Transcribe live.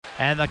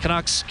And the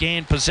Canucks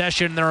gain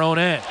possession in their own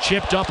end.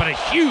 Chipped up and a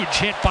huge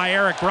hit by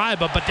Eric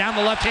Gryba, but down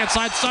the left-hand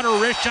side, Sutter,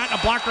 wrist shot and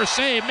a blocker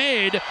save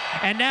made.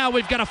 And now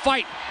we've got a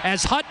fight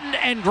as Hutton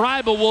and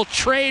Gryba will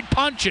trade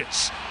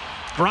punches.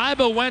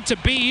 Gryba went to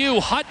BU,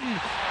 Hutton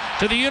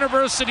to the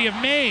University of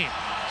Maine.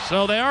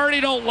 So they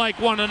already don't like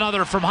one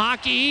another from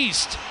Hockey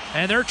East.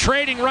 And they're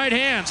trading right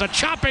hands. A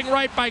chopping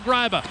right by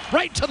Gryba,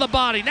 right to the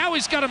body. Now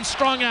he's got him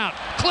strung out.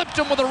 Clipped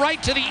him with a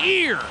right to the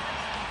ear.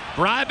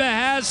 Gryba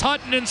has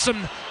Hutton in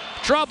some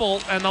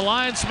trouble, and the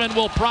linesman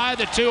will pry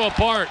the two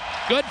apart.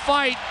 Good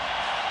fight.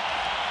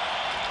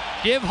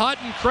 Give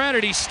Hutton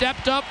credit. He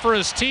stepped up for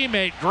his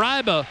teammate.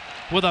 Gryba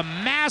with a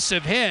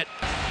massive hit.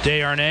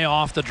 Desharnais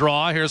off the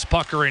draw. Here's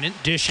Puckarinen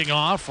dishing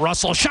off.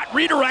 Russell shot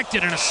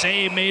redirected and a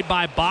save made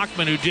by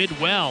Bachman, who did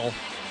well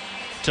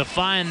to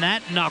find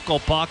that knuckle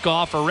puck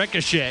off a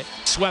ricochet.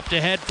 Swept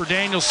ahead for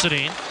Daniel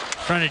Sedin.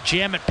 Trying to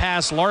jam it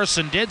past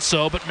Larson, did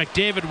so, but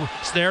McDavid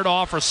was there to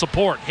offer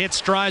support.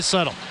 Hits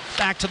Draisaitl.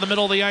 Back to the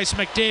middle of the ice,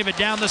 McDavid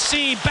down the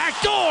seam,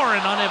 back door,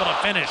 and unable to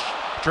finish.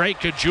 Drake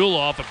Caggiula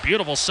off a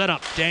beautiful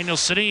setup. Daniel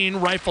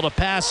Sedin rifled a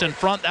pass in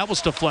front. That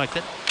was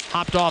deflected.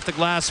 Hopped off the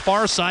glass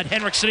far side.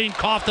 Henrik Sedin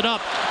coughed it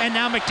up. And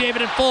now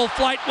McDavid in full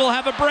flight will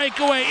have a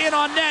breakaway in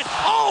on net.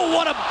 Oh,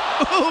 what a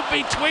move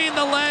between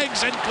the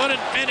legs and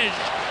couldn't finish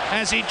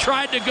as he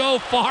tried to go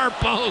far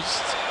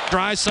post.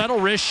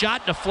 Draisaitl wrist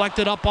shot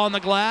deflected up on the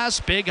glass.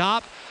 Big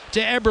hop to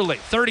Eberle.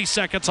 30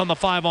 seconds on the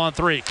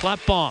 5-on-3.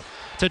 Kleppbaum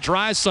to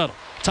Draisaitl.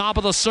 Top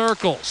of the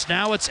circles.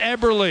 Now it's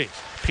Eberle.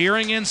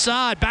 Peering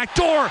inside, back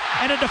door,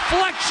 and a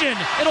deflection.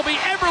 It'll be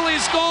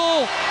Eberle's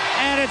goal,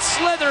 and it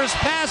slithers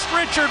past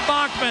Richard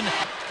Bachman.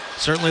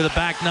 Certainly the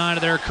back nine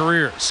of their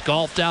careers.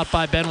 Golfed out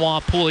by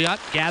Benoit Pouliot,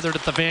 gathered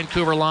at the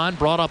Vancouver line,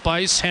 brought up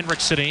ice, Henrik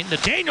Sedin. The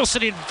Daniel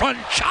Sedin in front,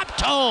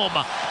 chopped home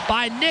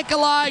by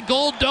Nikolai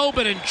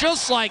Goldobin, and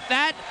just like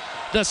that,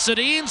 the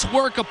Sedins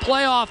work a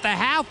play off the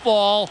half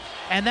wall,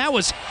 and that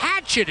was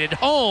hatcheted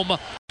home.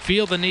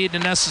 Feel the need to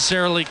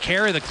necessarily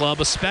carry the club,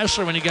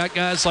 especially when you got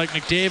guys like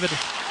McDavid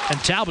and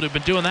Talbot who've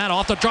been doing that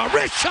off the draw.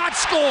 Wrist shot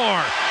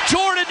score!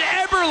 Jordan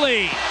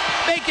Eberle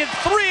making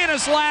 3 in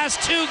his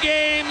last 2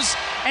 games,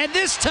 and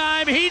this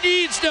time he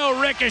needs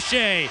no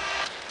ricochet.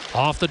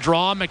 Off the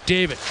draw,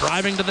 McDavid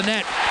driving to the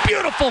net.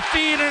 Beautiful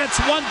feed, and it's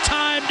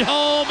one-timed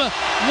home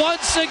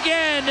once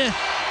again.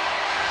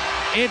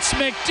 It's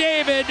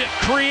McDavid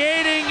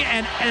creating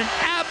an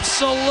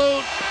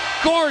absolute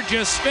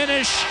gorgeous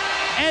finish.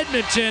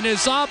 Edmonton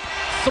is up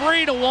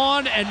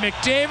 3-1, and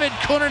McDavid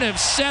couldn't have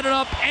set it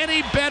up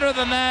any better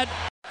than that.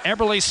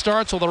 Eberle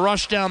starts with a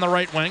rush down the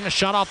right wing, a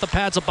shot off the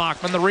pads of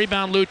Bachman, the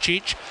rebound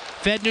Lucic,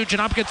 fed Nugent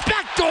Hopkins,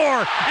 backdoor,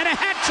 and a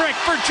hat trick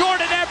for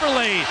Jordan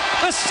Eberle,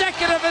 the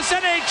second of his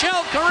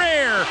NHL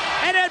career,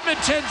 and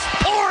Edmonton's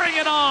pouring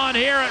it on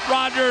here at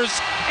Rogers.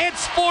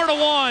 It's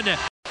 4-1.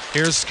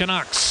 Here's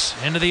Canucks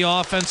into the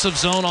offensive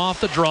zone off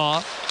the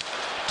draw.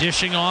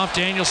 Dishing off,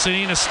 Daniel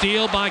Sedin, a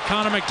steal by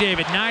Connor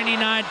McDavid.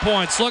 99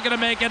 points, looking to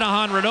make it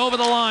 100. Over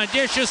the line,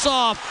 dishes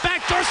off,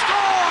 backdoor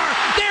score!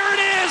 There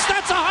it is!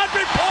 That's 100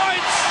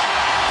 points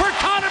for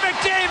Connor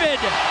McDavid.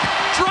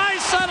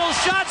 Draisaitl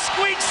shot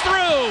squeaks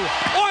through.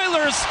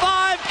 Oilers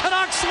 5,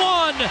 Canucks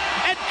 1,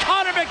 and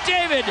Connor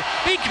McDavid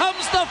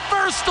becomes the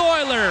first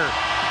Oiler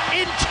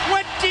in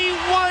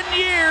 21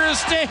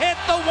 years to hit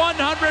the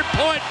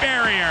 100-point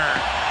barrier.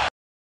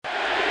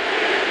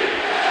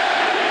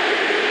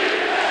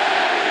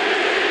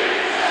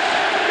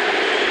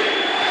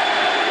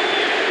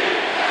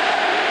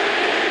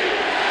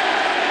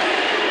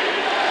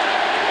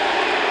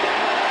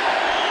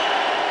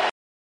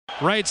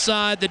 Right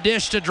side, the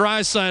dish to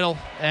Draisaitl,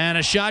 and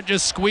a shot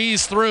just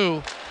squeezed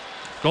through.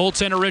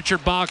 Goaltender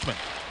Richard Bachman.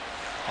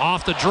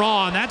 Off the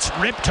draw, and that's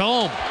ripped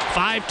home.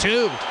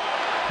 5-2.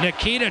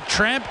 Nikita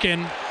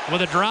Trampkin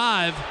with a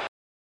drive.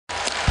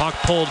 Puck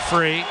pulled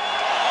free.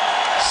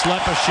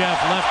 Slepyshev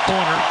left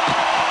corner.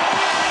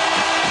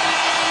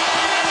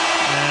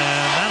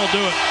 And that'll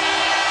do it.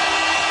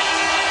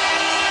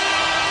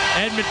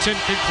 Edmonton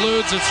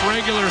concludes its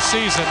regular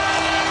season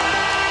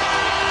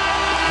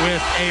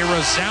with a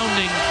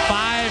resounding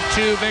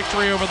 5-2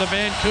 victory over the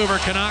Vancouver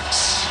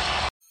Canucks.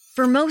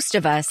 For most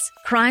of us,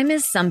 crime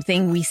is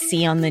something we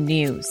see on the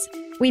news.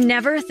 We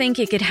never think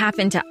it could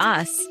happen to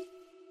us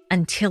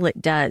until it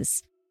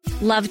does.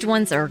 Loved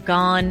ones are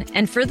gone,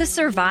 and for the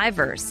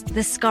survivors,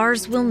 the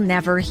scars will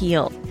never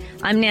heal.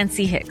 I'm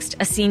Nancy Hixt,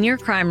 a senior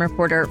crime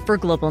reporter for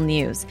Global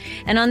News.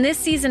 And on this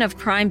season of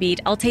Crime Beat,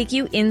 I'll take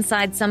you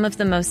inside some of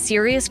the most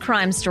serious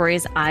crime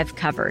stories I've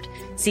covered.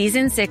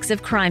 Season 6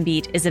 of Crime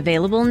Beat is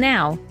available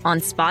now on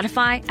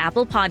Spotify,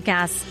 Apple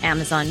Podcasts,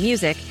 Amazon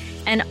Music,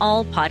 and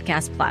all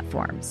podcast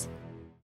platforms.